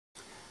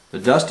The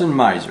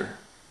Dustin-mizer,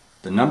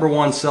 the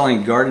 #1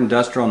 selling garden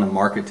duster on the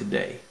market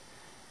today.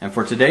 And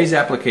for today's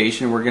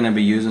application, we're going to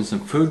be using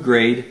some food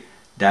grade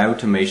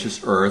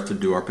diatomaceous earth to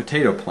do our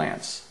potato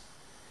plants.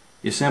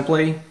 You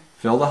simply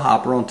fill the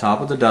hopper on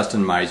top of the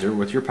Dustin-mizer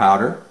with your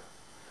powder,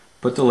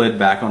 put the lid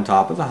back on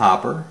top of the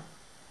hopper,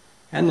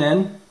 and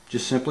then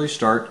just simply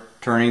start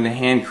turning the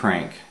hand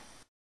crank.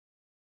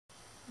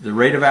 The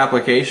rate of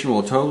application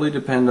will totally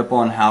depend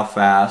upon how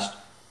fast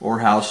or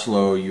how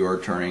slow you are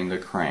turning the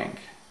crank.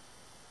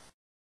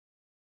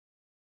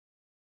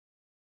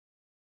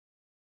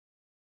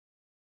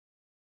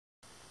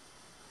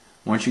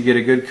 Once you get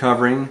a good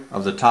covering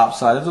of the top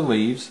side of the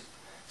leaves,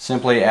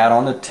 simply add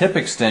on the tip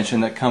extension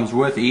that comes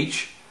with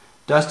each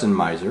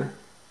Dustin-mizer,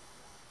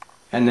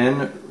 and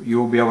then you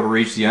will be able to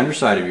reach the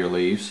underside of your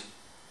leaves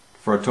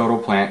for a total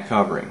plant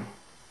covering.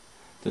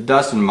 The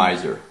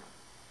Dustin-mizer,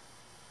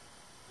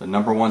 the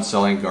 #1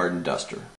 selling garden duster.